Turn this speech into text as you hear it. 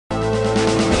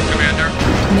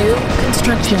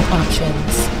construction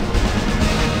options.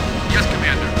 Yes,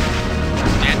 Commander.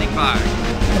 Standing by.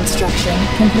 Construction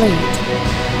complete.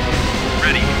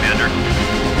 Ready, Commander.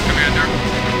 Commander.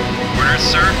 Orders,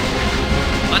 sir.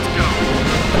 Let's go.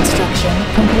 Construction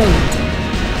complete.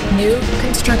 New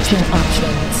construction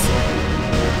options.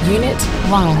 Unit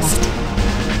lost.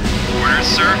 Orders,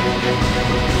 sir.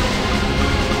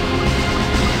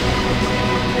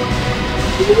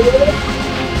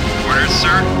 Orders,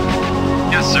 sir.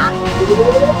 Yes, sir.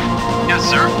 Yes,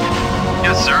 sir.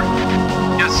 Yes, sir.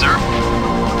 Yes, sir.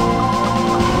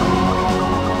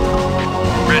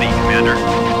 Ready, Commander.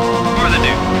 For the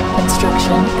Dune.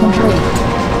 Construction complete.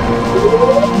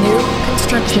 New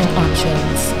construction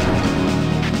options.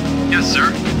 Yes, sir.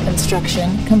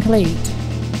 Construction complete.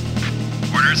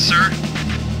 Orders, sir.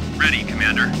 Ready,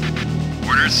 Commander.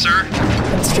 Orders, sir.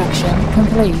 Construction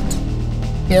complete.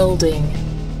 Building.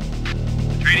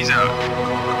 Treaty's out.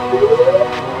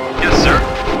 Yes, sir.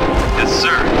 Yes,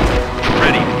 sir.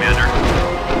 Ready, Commander.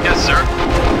 Yes, sir.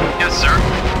 Yes, sir.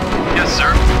 Yes,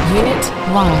 sir. Unit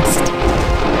lost.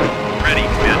 Ready,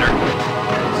 Commander.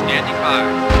 Standing by.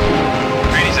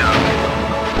 Treaty's out.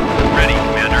 Ready,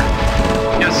 Commander.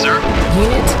 Yes, sir.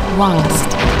 Unit lost.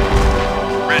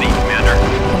 Ready, Commander.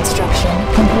 Construction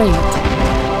complete.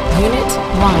 Unit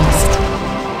lost.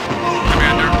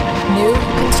 Commander. New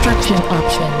construction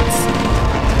options.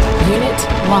 Unit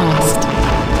lost.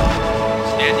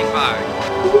 Standing by.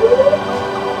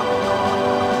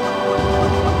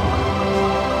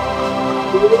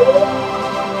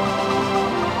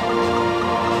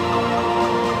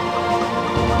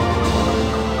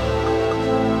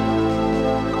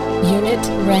 Unit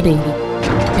ready.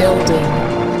 Building.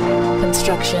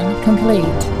 Construction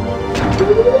complete.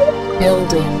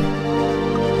 Building.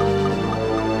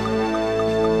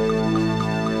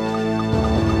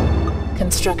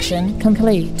 Construction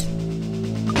complete.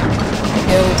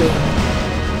 Building.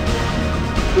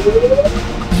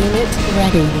 Unit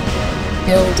ready.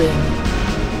 Building.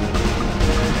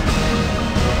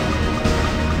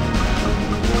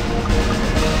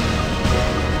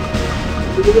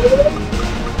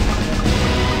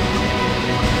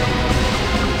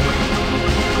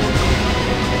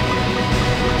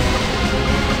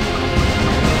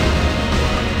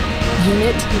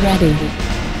 Unit ready.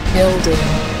 Building.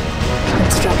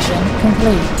 Construction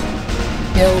complete.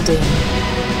 Building.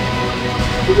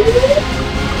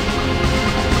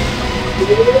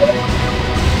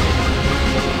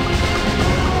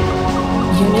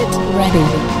 Unit ready.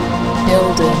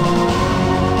 Building.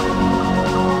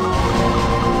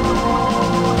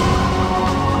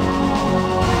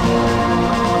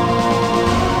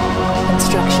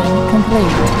 Construction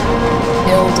complete.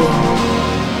 Building.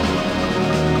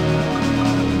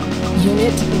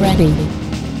 Unit ready.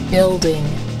 Building.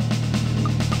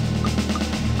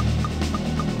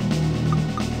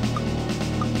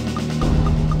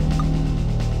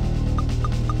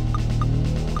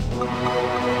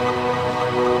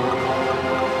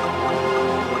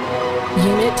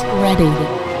 Unit ready.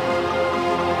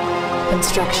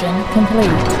 Construction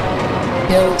complete.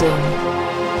 Building.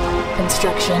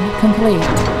 Construction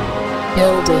complete.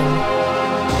 Building.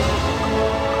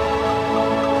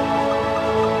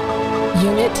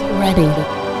 Unit ready.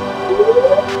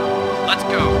 Let's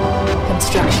go.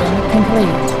 Construction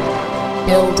complete.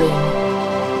 Building.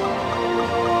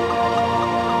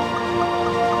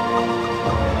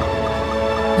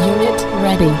 Unit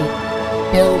ready.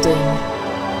 Building.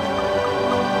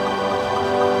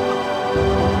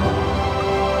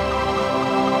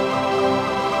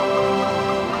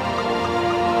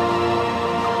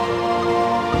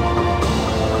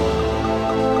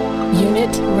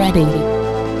 Unit ready.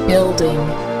 Building.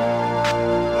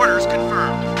 Orders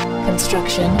confirmed.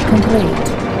 Construction complete.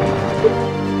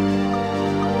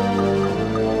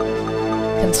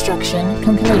 Construction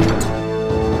complete.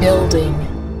 Building.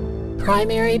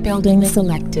 Primary building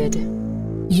selected.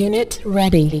 Unit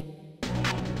ready.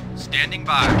 Standing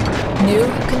by. New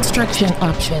construction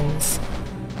options.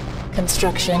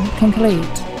 Construction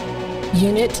complete.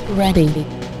 Unit ready.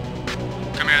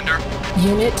 Commander.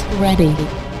 Unit ready.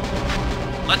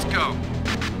 Let's go.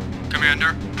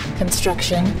 Commander.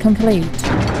 Construction complete.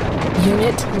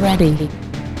 Unit ready.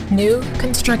 New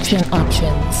construction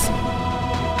options.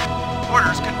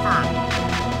 Orders confirmed.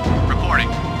 Reporting.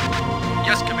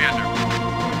 Yes, Commander.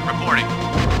 Reporting.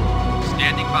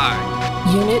 Standing by.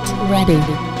 Unit ready.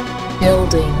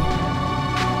 Building.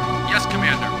 Yes,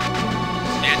 Commander.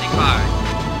 Standing by.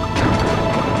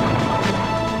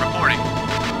 Reporting.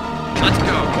 Let's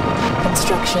go.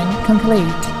 Construction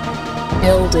complete.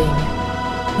 Building.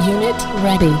 Unit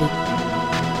ready.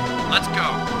 Let's go.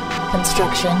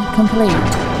 Construction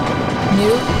complete.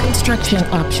 New construction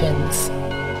options.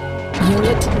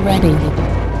 Unit ready.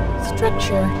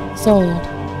 Structure sold.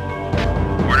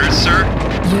 Orders, sir.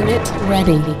 Unit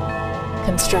ready.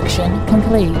 Construction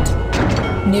complete.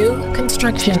 New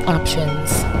construction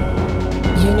options.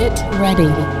 Unit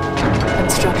ready.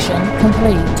 Construction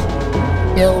complete.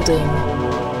 Building.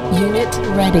 Unit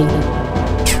ready.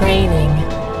 Training.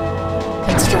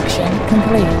 Construction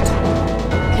complete.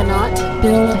 Cannot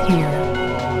build here.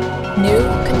 New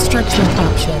construction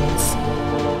options.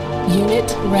 Unit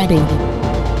ready.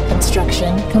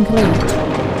 Construction complete.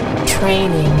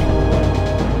 Training.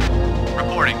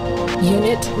 Reporting.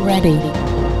 Unit ready.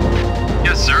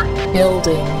 Yes, sir.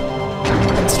 Building.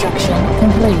 Construction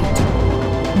complete.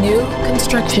 New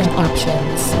construction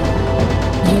options.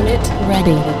 Unit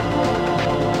ready.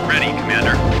 Ready,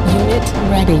 Commander. Unit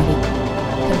ready.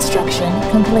 Construction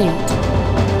complete.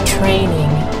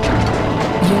 Training.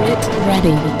 Unit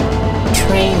ready.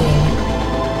 Training.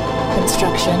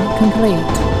 Construction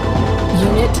complete.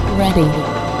 Unit ready.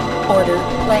 Order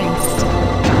placed.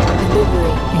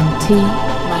 Delivery in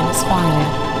T-5.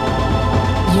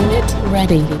 Unit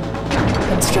ready.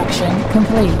 Construction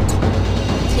complete.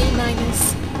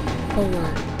 T-4.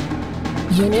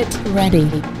 Unit ready.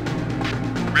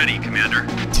 Ready, Commander.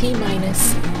 T-3.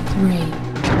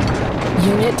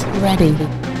 Unit ready.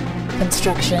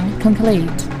 Construction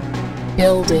complete.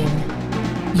 Building.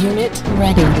 Unit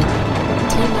ready.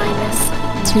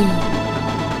 T-2.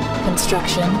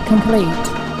 Construction complete.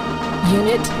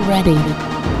 Unit ready.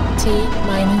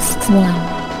 T-1.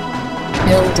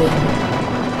 Building.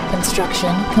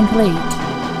 Construction complete.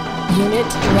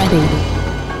 Unit ready.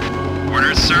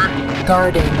 Orders, sir.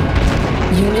 Guarding.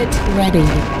 Unit ready.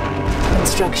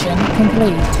 Construction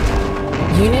complete.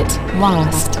 Unit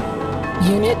lost.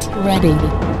 Unit ready.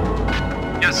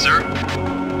 Yes, sir.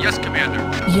 Yes, Commander.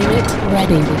 Unit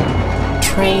ready.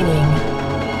 Training.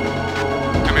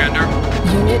 Commander.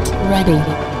 Unit ready.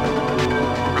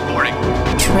 Reporting.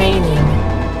 Training.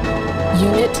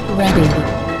 Unit ready.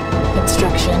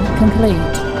 Construction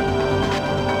complete.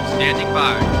 Standing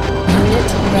by. Unit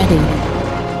ready.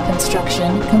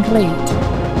 Construction complete.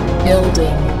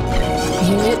 Building.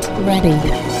 Unit ready.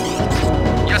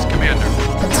 Yes, Commander.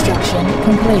 Construction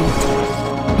complete.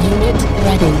 Unit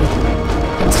ready.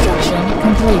 Construction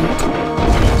complete.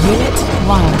 Unit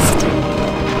lost.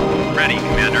 Ready,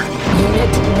 Commander.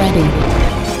 Unit ready.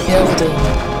 Building.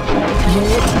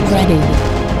 Unit ready.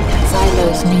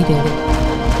 Silos needed.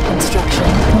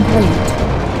 Construction complete.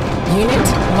 Unit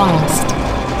lost.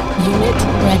 Unit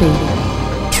ready.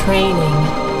 Training.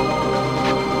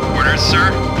 Orders, sir.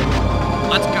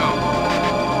 Let's go.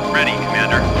 Ready,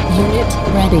 Commander. Unit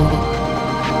ready.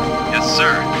 Yes,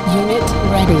 sir. Unit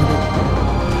ready.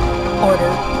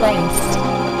 Order placed.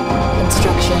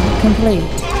 Construction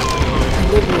complete.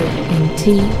 Delivery in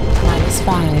T-5.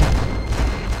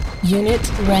 Unit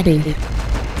ready.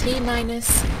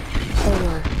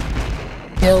 T-4.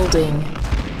 Building.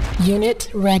 Unit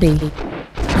ready.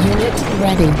 Unit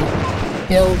ready.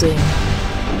 Building.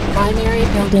 Primary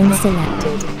building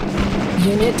selected.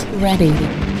 Unit ready.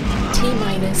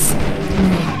 T-3.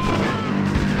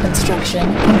 Construction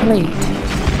complete.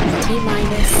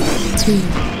 T-2.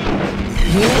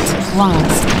 Unit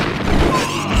lost.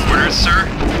 Orders, sir.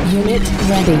 Unit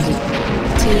ready.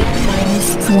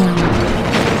 T-1.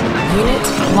 Unit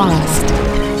lost.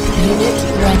 Unit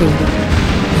ready.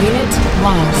 Unit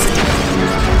lost.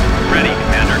 Ready,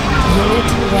 Commander. Unit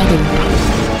ready.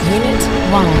 Unit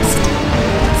lost.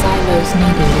 Silos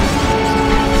needed.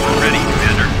 Ready,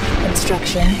 Commander.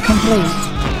 Construction complete.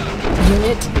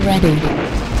 Unit ready.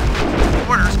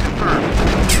 Orders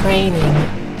confirmed. Training.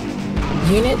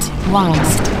 Unit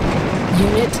lost.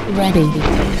 Unit ready.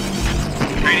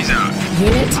 Trainees out.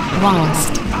 Unit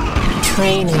lost.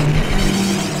 Training.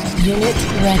 Unit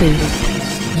ready.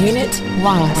 Unit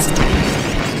lost.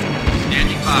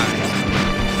 Standing by.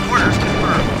 Orders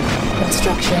confirmed.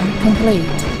 Construction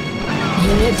complete.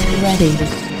 Unit ready.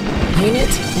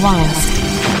 Unit lost.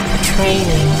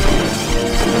 Training.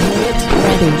 Unit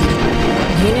ready.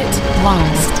 Unit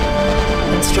lost.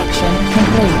 Construction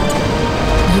complete.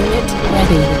 Unit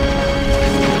ready.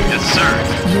 Yes, sir.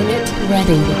 Unit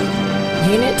ready.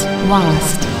 Unit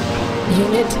lost.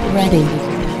 Unit ready.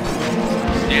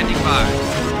 Standing by.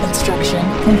 Construction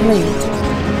complete.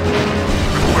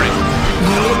 Reporting.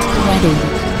 Unit ready.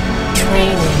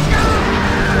 Training.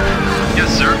 Yes,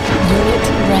 sir. Unit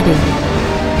ready.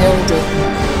 Building.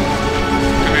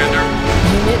 Commander.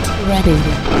 Unit ready.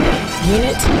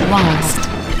 Unit lost.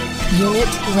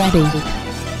 Unit ready.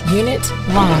 Unit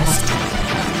lost.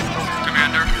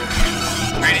 Commander.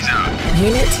 Trainees out.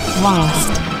 Unit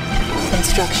lost.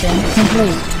 Construction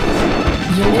complete.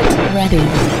 Unit ready.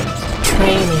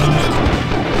 Training.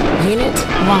 Unit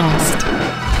lost.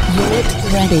 Unit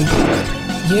ready.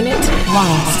 Unit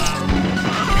lost.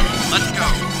 Let's go.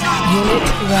 Unit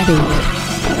ready.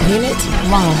 Unit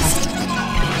lost.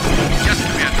 Yes,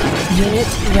 Commander. Unit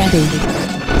ready.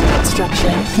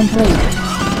 Construction complete.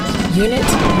 Unit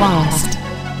lost.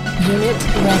 Unit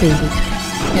ready.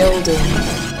 Building.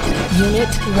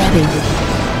 Unit ready.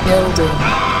 Building.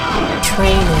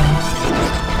 Training.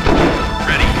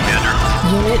 Ready, Commander.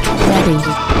 Unit ready.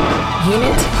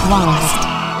 Unit lost.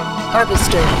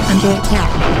 Harvester under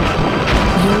attack.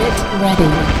 Unit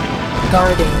ready.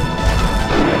 Guarding.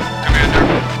 Commander.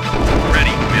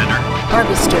 Ready, Commander.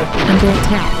 Harvester under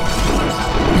attack.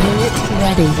 Unit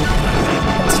ready.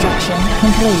 Construction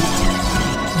complete.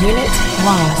 Unit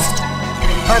lost.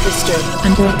 Harvester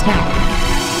under attack.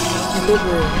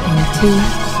 Delivery in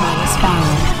T-5.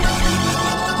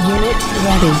 Unit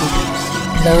ready.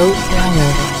 Low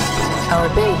power. Our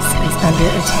base is under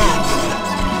attack.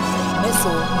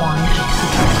 Missile launch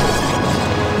detected.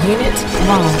 Unit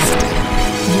lost.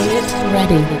 Unit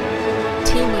ready.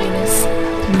 T-3.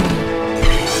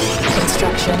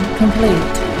 Construction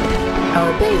complete.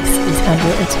 Our base is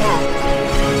under attack.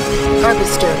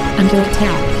 Harvester under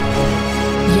attack.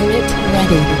 Unit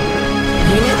ready.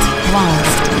 Unit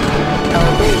lost.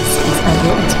 Our base is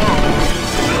under attack.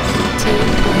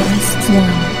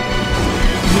 T-1.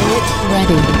 Unit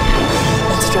ready.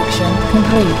 Construction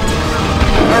complete.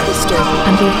 Harvester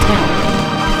under attack.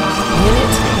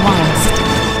 Unit lost.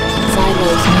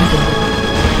 Silos needed.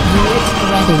 Unit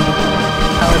ready.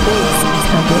 Our base is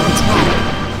under attack.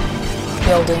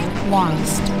 Building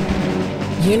lost.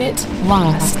 Unit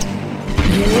lost.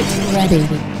 Unit ready.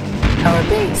 Our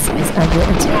base is under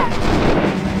attack.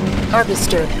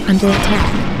 Harvester under attack.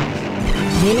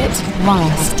 Unit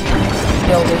lost.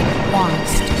 Building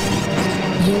lost.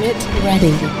 Unit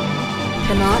ready.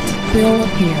 Cannot build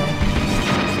here.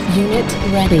 Unit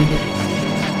ready.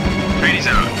 Trainees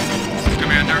out.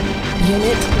 Commander.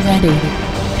 Unit ready.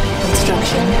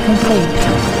 Construction complete.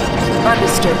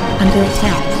 Harvester under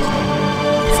attack.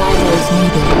 Silos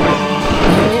needed.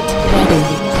 Unit ready.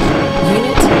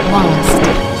 Unit lost.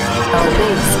 Our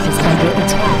base is under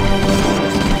attack.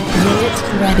 Unit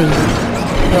ready.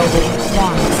 Building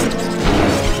lost.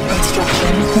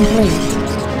 Construction complete.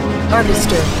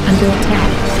 Harvester under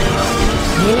attack.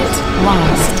 Unit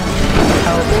lost.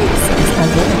 Our base is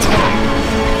under attack.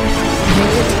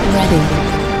 Unit ready.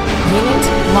 Unit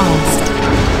lost.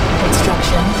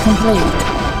 Construction complete.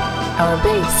 Our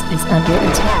base is under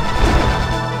attack.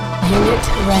 Unit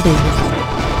ready.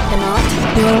 Cannot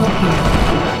build here.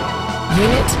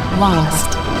 Unit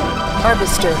lost.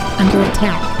 Harvester under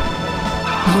attack.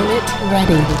 Unit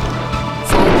ready.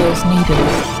 Silos needed.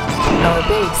 Our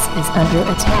base is under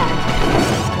attack.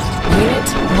 Unit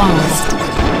lost.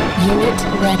 Unit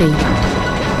ready.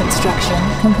 Construction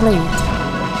complete.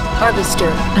 Harvester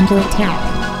under attack.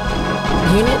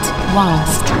 Unit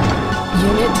lost.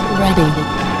 Unit ready.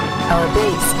 Our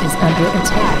base is under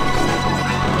attack.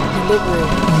 Delivery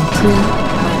in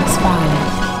T-5.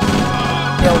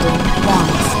 Building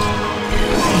lost.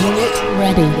 Unit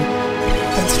ready.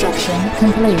 Construction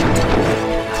complete.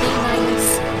 T-4.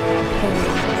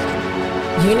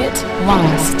 Unit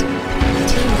lost.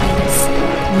 T-3.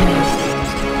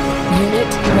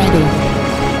 Unit ready.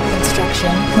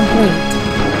 Construction complete.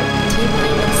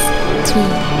 T-2.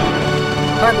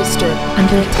 Harvester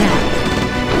under attack.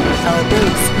 Our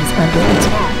base is under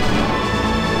attack.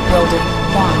 Building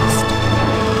lost.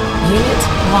 Unit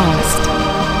lost.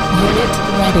 Unit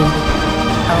ready.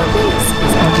 Our base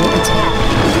is under attack.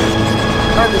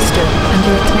 Harvester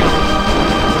under attack.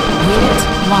 Unit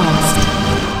lost.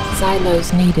 Silos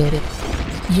needed.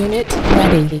 Unit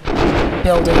ready.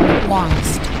 Building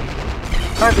lost.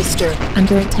 Harvester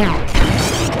under attack.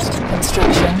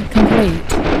 Construction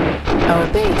complete. Our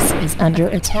base is under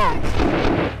attack.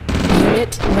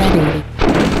 Unit ready.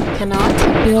 Cannot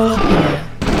build here.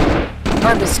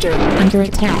 Harvester under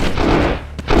attack.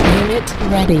 Unit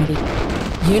ready.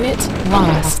 Unit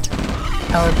lost.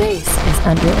 Our base is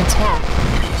under attack.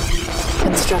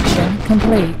 Construction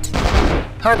complete.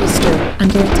 Harvester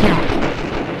under attack.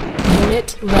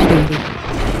 Unit ready.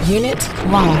 Unit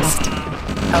lost.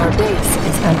 Our base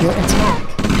is under attack.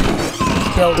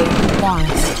 Building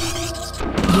lost.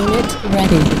 Unit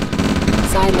ready.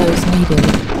 Silos needed.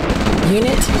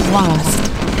 Unit lost.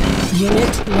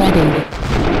 Unit ready.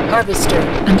 Harvester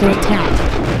under attack.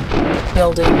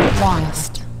 Building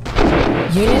lost.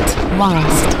 Unit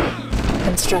lost.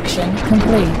 Construction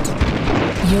complete.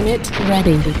 Unit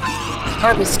ready.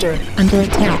 Harvester under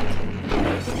attack.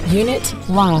 Unit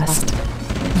lost.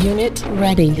 Unit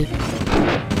ready.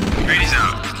 Trainees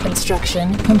out.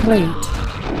 Construction complete.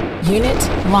 Unit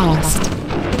lost.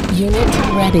 Unit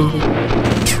ready.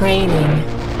 Training.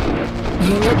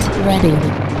 Unit ready.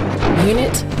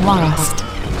 Unit lost.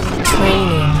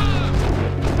 Training.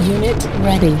 Unit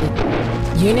ready.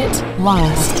 Unit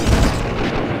lost.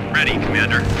 Ready,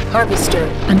 Commander. Harvester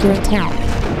under attack.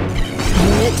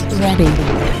 Unit ready.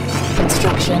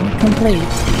 Construction complete.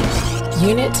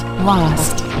 Unit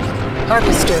lost.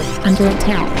 Harvester under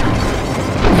attack.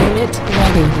 Unit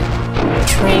ready.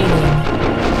 Training.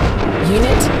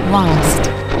 Unit lost.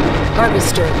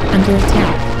 Harvester under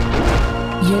attack.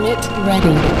 Unit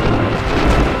ready.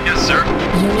 Yes, sir.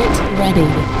 Unit ready.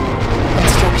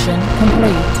 Construction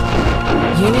complete.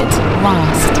 Unit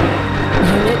lost.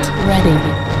 Unit ready.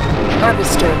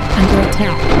 Harvester under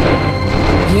attack.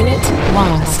 Unit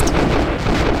lost.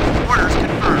 Orders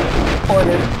confirmed.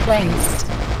 Order placed.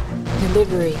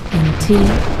 Delivery in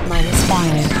T-5.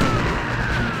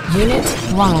 Unit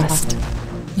lost.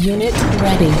 Unit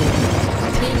ready.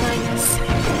 T-4.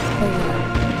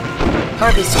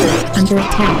 Harvester under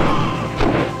attack.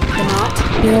 Cannot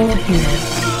build here.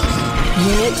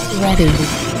 Unit ready.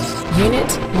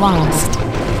 Unit lost.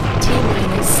 T-3.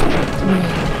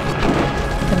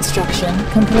 Construction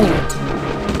complete.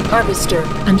 Harvester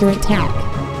under attack.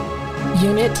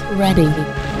 Unit ready.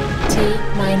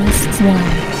 T-1.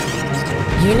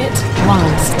 Unit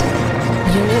lost.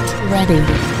 Unit ready.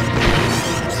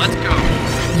 Let's go.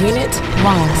 Unit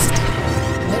lost.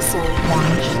 Missile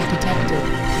launch detected.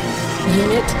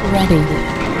 Unit ready.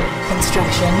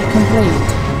 Construction complete.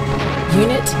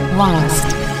 Unit lost.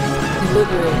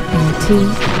 Delivery in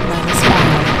T-5.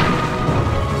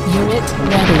 Unit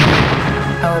ready.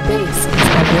 Our base is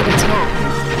under attack.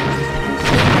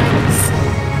 T-4.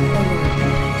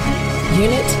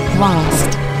 Unit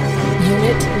lost.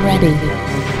 Unit ready.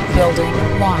 Building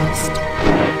lost.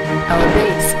 Our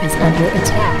base is under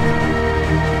attack.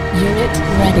 Unit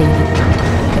ready.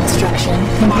 Construction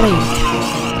complete.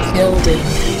 Building.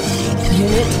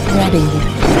 Unit ready.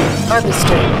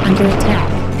 Harvester under attack.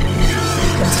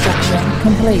 Construction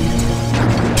complete.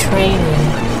 Training.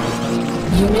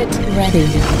 Unit ready.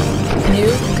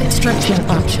 New construction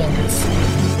options.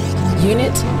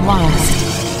 Unit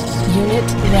lost. Unit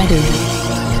ready.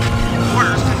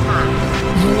 Orders confirmed.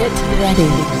 Unit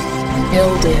ready.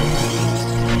 Building.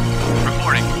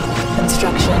 Reporting.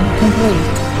 Construction complete.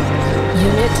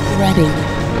 Unit ready.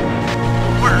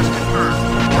 Orders confirmed.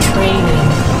 Training.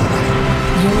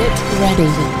 Unit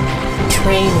ready.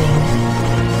 Training.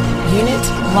 Unit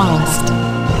lost.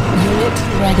 Unit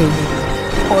ready.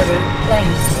 Order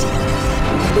placed.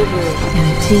 Delivery in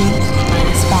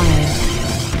T-5.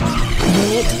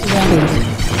 Unit ready.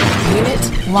 Unit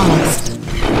lost.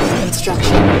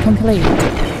 Construction complete.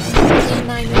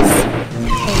 T-8.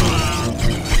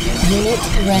 Unit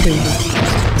ready.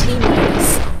 T-3.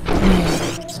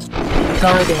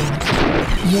 Guarding.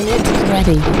 Unit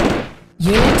ready.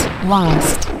 Unit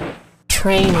lost.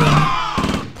 Training.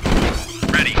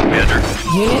 Ready, Commander.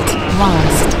 Unit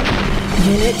lost.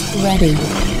 Unit ready.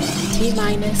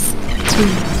 T-2.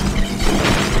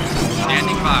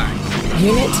 Standing by.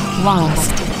 Unit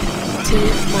lost.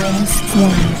 T-1.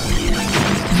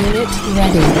 Unit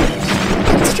ready.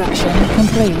 Construction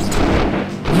complete.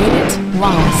 Unit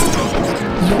lost.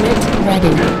 Unit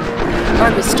ready.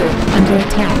 Harvester under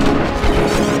attack.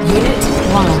 Unit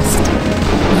lost.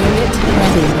 Unit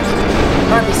ready.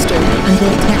 Harvester under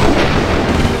attack.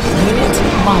 Unit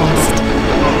lost.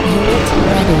 Unit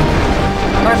ready.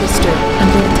 Harvester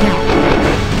under attack.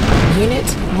 Unit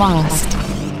lost.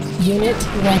 Unit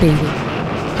ready.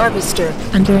 Harvester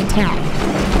under attack.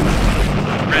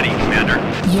 Ready, Commander.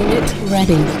 Unit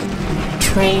ready.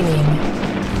 Training.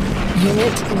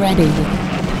 Unit ready.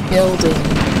 Building.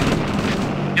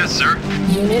 Yes, sir.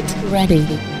 Unit ready.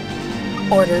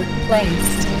 Order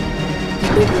placed.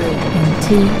 Delivery in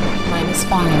T-5.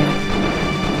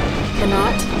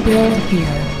 Cannot build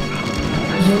here.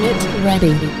 Unit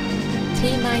ready.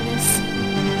 T-4.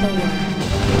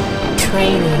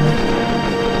 Training.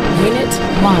 Unit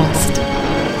lost.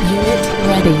 Unit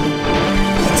ready.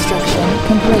 Construction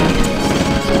complete.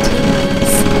 T-3.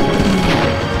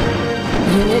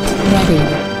 Unit ready.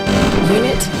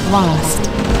 Unit lost.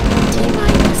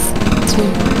 T-2.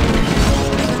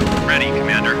 Ready,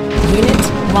 Commander. Unit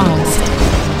lost.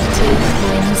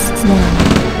 T-1.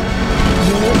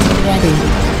 Unit ready.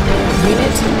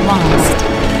 Unit lost.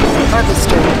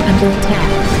 Harvester under attack.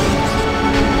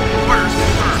 Orders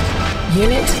confirmed.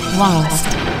 Unit lost.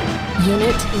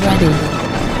 Unit ready.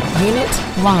 Unit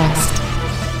lost.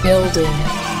 Building.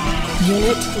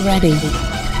 Unit ready.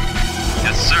 Yes,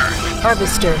 Yes, sir.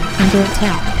 Harvester under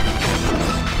attack.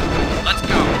 Let's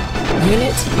go.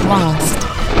 Unit lost.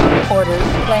 Order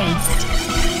placed.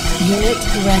 Unit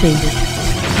ready.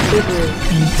 Igloo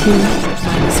in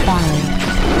T-5.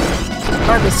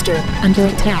 Harvester under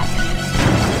attack.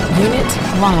 Unit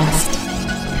lost.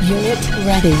 Unit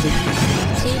ready.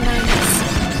 T-minus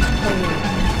 3.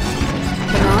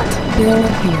 Cannot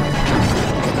build here.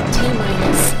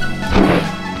 T-minus 3.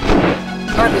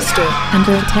 Harvester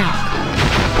under attack.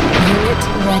 Unit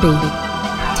ready.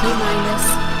 T-minus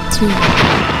 2.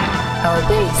 Our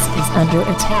base is under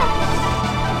attack.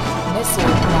 Missile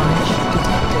launch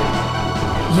detected.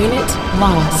 Unit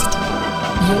lost.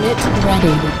 Unit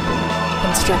ready.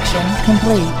 Construction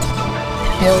complete.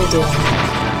 Building.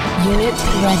 Unit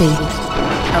ready.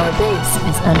 Our base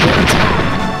is under attack.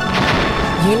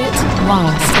 Unit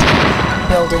lost.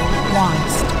 Building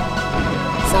lost.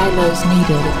 Silos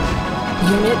needed.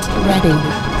 Unit ready.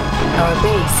 Our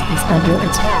base is under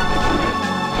attack.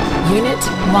 Unit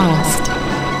lost.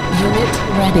 Unit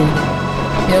ready.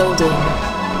 Building.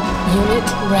 Unit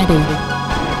ready.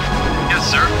 Yes,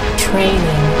 sir.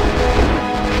 Training.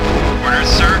 Orders,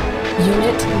 sir.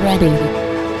 Unit ready.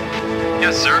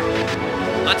 Yes, sir.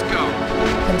 Let's go.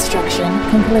 Construction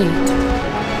complete.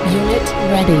 Unit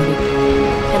ready.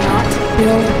 Cannot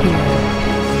build here.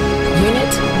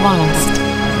 Unit lost.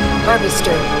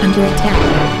 Harvester under attack.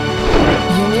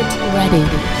 Unit ready.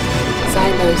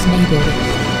 Silos needed.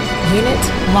 Unit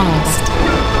lost.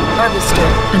 Harvester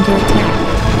under attack.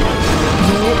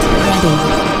 Unit ready.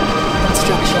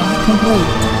 Construction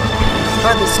complete.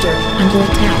 Harvester under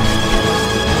attack.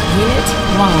 Unit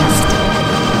lost.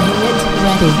 Unit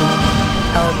ready.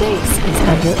 Our base is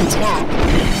under attack.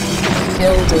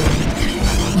 Building.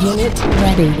 Unit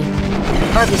ready.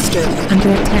 Harvester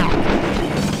under attack.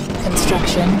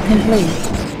 Construction complete.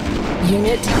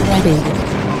 Unit ready.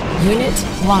 Unit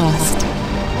lost.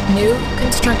 New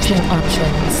construction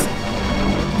options.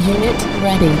 Unit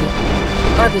ready.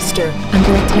 Harvester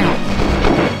under attack.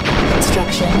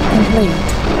 Construction complete.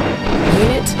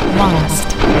 Unit lost.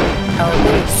 Our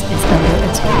base is under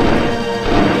attack.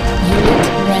 Unit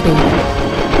ready.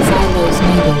 Silos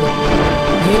needed.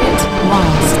 Unit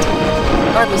lost.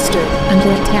 Harvester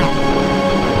under attack.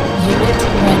 Unit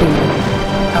ready.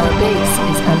 Our base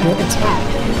is under attack.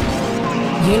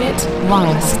 Unit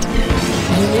lost.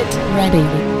 Unit ready.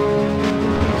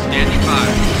 Standing by.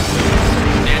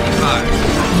 Standing by.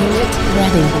 Unit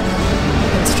ready.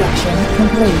 Construction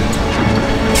complete.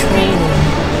 Training.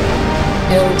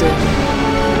 Building.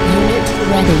 Unit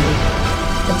ready.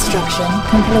 Construction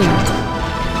complete.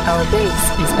 Our base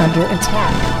is under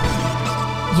attack.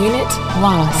 Unit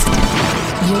lost.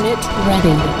 Unit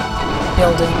ready.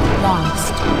 Building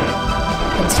lost.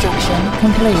 Construction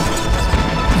complete.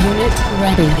 Unit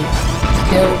ready.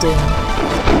 Building.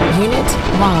 Unit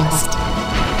lost.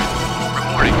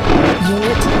 Reporting.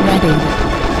 Unit ready.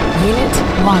 Unit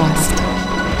lost.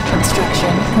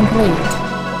 Construction complete.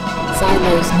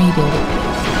 Silos needed.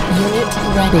 Unit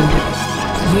ready.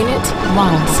 Unit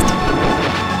lost.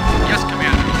 Yes,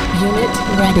 Commander. Unit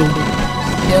ready.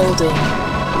 Building.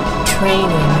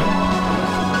 Training.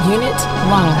 Unit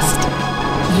lost.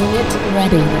 Unit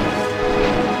ready.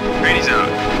 Brady's out.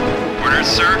 Orders,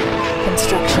 sir.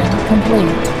 Construction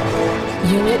complete.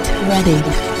 Unit ready.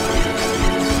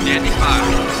 Standing by.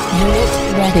 Unit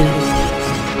ready.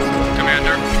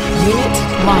 Commander. Unit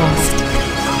lost.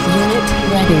 Unit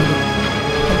ready.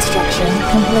 Construction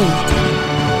complete.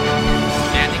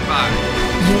 Standing by.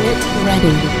 Unit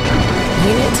ready.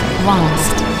 Unit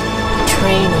lost.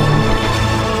 Training.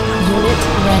 Unit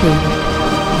ready.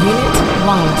 Unit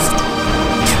lost.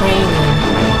 Training.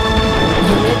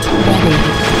 Unit ready.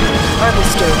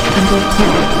 Harvester under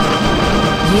attack.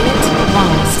 Unit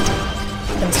lost.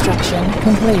 Construction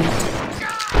complete.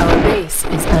 Our base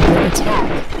is under attack.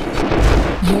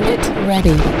 Unit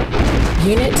ready.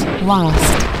 Unit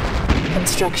lost.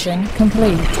 Construction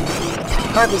complete.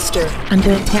 Harvester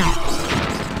under attack.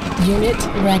 Unit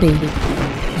ready.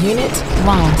 Unit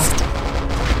lost.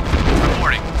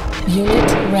 Reporting.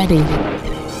 Unit ready.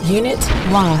 Unit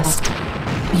lost.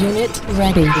 Unit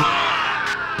ready.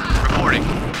 Reporting.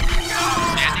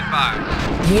 Standing by.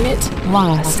 Unit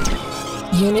lost.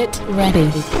 Unit ready.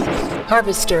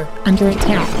 Harvester under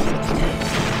attack.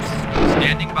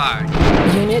 Standing by.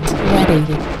 Unit ready.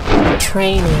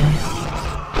 Training.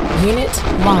 Unit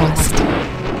lost.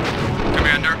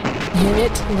 Commander.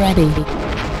 Unit ready.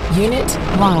 Unit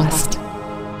lost.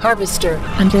 Harvester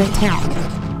under attack.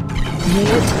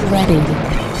 Unit ready.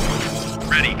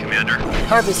 Ready, Commander.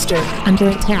 Harvester under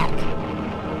attack.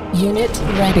 Unit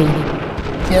ready.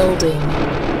 Building.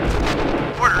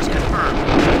 Orders confirmed.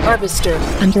 Harvester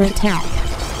under attack.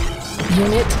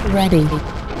 Unit ready.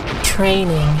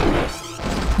 Training.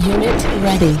 Unit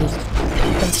ready.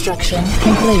 Construction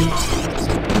complete.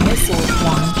 Missile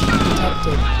launch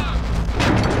detected.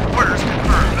 Orders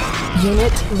confirmed.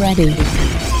 Unit ready.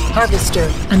 Harvester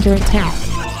under attack.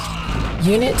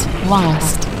 Unit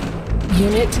lost.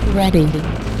 Unit ready.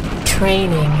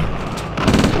 Training.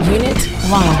 Unit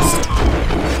lost.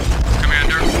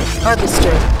 Commander.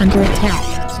 Harvester under attack.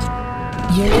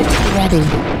 Unit ready.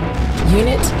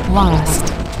 Unit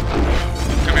lost.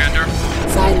 Commander.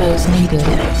 Silos needed.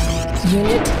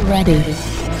 Unit ready.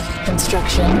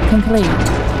 Construction complete.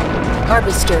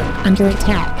 Harvester under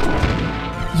attack.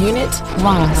 Unit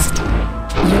lost.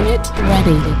 Unit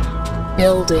ready.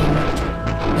 Building.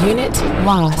 Unit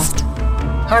lost.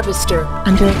 Harvester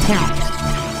under attack.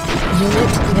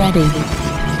 Unit ready.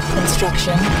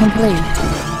 Construction complete.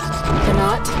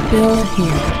 Cannot build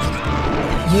here.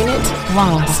 Unit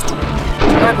lost.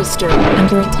 Harvester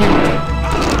under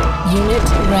attack. Unit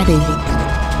ready.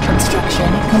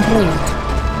 Construction complete.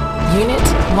 Unit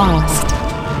lost.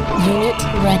 Unit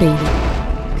ready.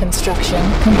 Construction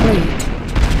complete.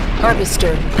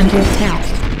 Harvester under attack.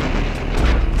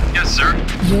 Yes, sir.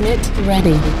 Unit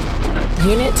ready.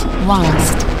 Unit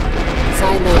lost.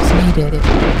 Silos needed.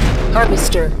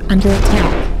 Harvester under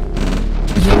attack.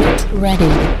 Unit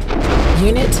ready.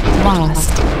 Unit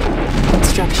lost.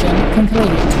 Construction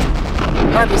complete.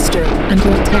 Harvester under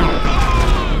attack.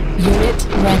 Unit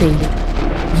ready.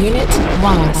 Unit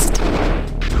lost.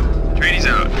 Trainees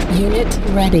out. Unit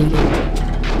ready.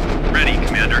 Ready,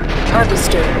 Commander.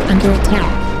 Harvester under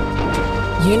attack.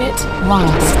 Unit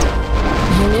lost.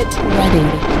 Unit ready.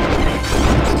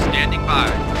 Standing by.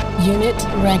 Unit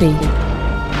ready.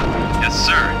 Yes,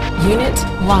 sir. Unit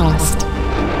lost.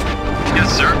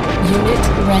 Yes, sir. Unit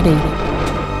ready.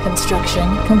 Construction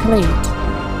complete.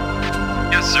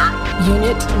 Yes, sir.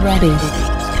 Unit ready.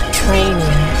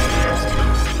 Training.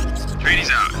 Trainees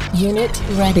out. Unit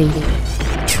ready.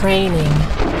 Training.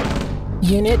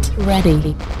 Unit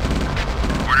ready.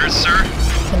 Orders, sir.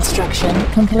 Construction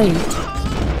complete.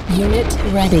 Unit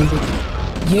ready.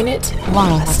 Unit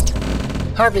lost.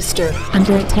 Harvester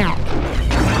under attack.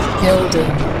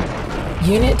 Building.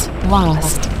 Unit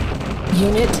lost.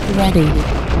 Unit ready.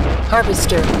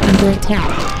 Harvester under attack.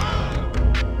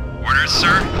 Orders,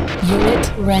 sir.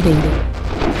 Unit ready.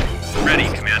 Ready,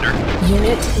 Commander.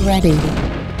 Unit ready.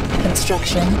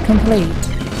 Construction complete.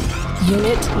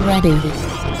 Unit ready.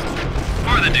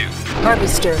 For the Duke.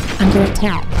 Harvester under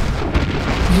attack.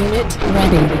 Unit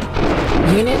ready.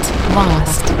 Unit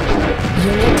lost.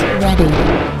 Unit ready.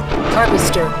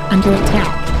 Harvester under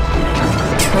attack.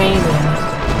 Training.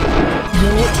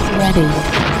 Unit ready.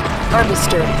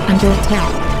 Harvester under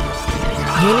attack.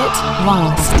 Unit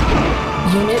lost.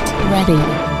 Unit ready.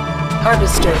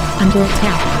 Harvester under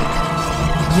attack.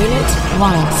 Unit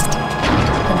lost.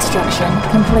 Construction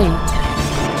complete.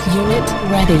 Unit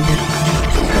ready.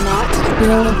 Cannot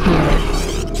build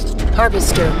here.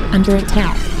 Harvester under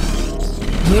attack.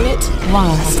 Unit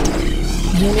lost.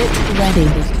 Unit ready.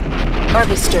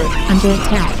 Harvester under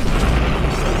attack.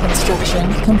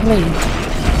 Construction complete.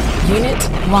 Unit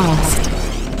lost.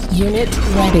 Unit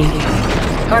ready.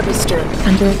 Harvester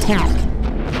under attack.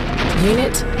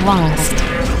 Unit lost.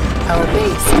 Our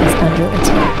base is under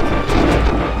attack.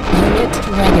 Unit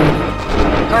ready.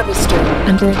 Harvester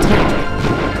under attack.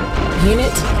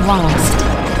 Unit lost.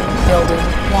 Building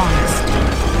lost.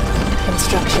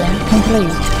 Construction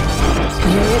complete.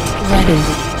 Unit ready.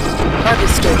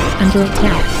 Harvester under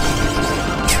attack.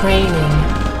 Training.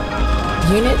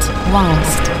 Unit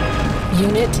lost.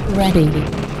 Unit ready.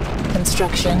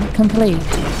 Construction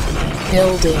complete.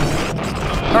 Building.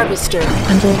 Harvester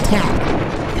under attack.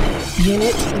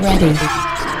 Unit ready.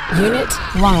 Unit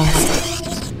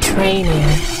lost. Training.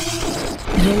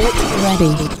 Unit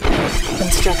ready.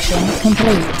 Construction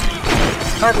complete.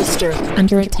 Harvester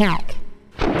under attack.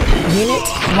 Unit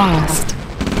lost.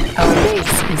 Our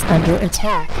base is under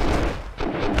attack.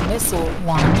 Missile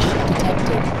launch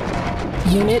detected.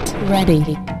 Unit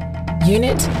ready.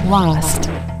 Unit lost.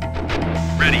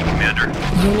 Ready, Commander.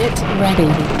 Unit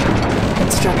ready.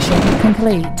 Construction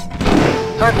complete.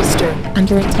 Harvester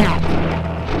under attack.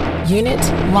 Unit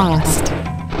lost.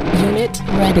 Unit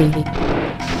ready.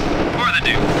 For the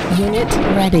Duke. Unit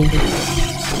ready.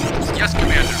 Yes,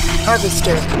 Commander.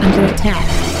 Harvester under attack.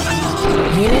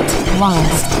 Unit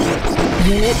lost.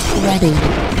 Unit ready.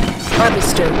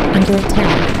 Harvester under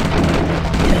attack.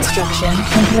 Construction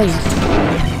complete.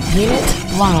 Unit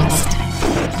lost.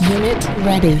 Unit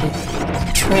ready.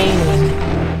 Training.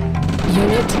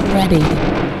 Unit ready.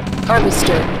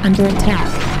 Harvester under attack.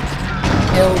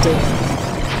 Building.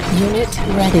 Unit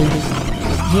ready.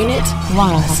 Unit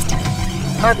lost.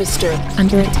 Harvester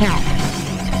under attack.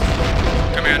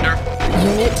 Commander.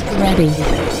 Unit ready.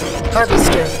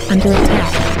 Harvester under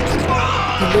attack.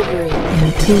 Delivery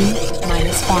in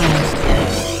T-5.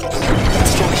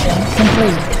 Construction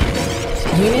complete.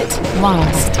 Unit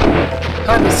lost.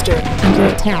 Harvester under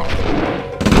attack.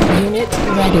 Unit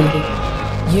ready.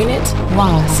 Unit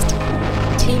lost.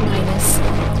 T-3.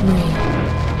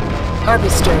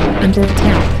 Harvester under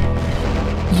attack.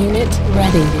 Unit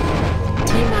ready.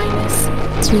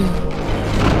 T-2.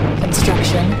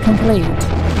 Construction complete.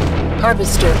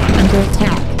 Harvester under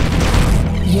attack.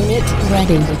 Unit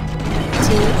ready.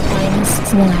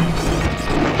 T-1.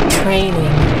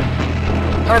 Training.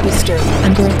 Harvester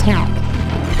under attack.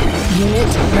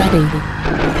 Unit ready.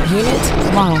 Unit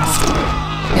lost.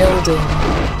 Building.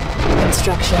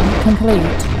 Construction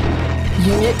complete.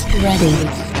 Unit ready.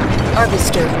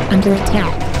 Harvester under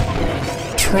attack.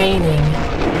 Training.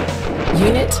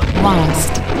 Unit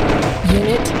lost.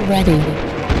 Unit ready.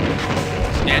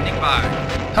 Standing by.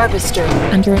 Harvester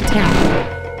under attack.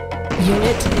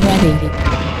 Unit ready.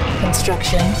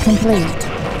 Construction complete.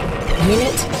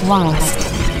 Unit lost.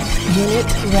 Unit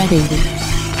ready.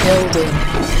 Building.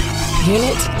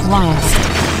 Unit lost.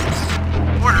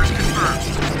 Orders confirmed.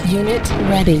 Unit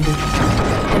ready.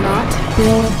 Cannot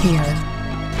build here.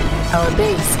 Our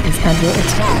base is under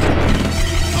attack.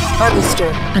 Harvester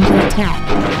under attack.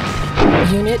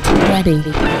 Unit ready.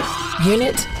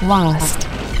 Unit lost.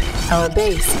 Our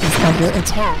base is under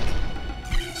attack.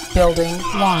 Building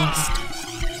lost.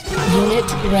 Unit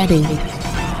ready.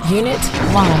 Unit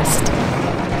lost.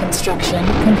 Construction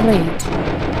complete.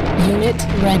 Unit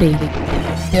ready.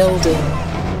 Building.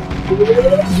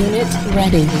 Unit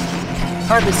ready.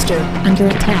 Harvester under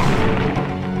attack.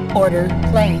 Order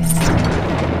placed.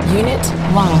 Unit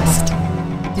lost.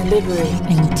 Delivery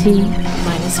in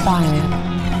T-5.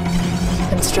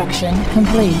 Construction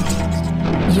complete.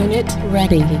 Unit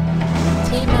ready.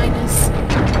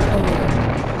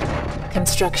 T-4.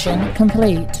 Construction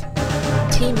complete.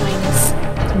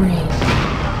 T-3.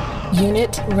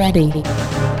 Unit ready.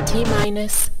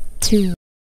 T-2.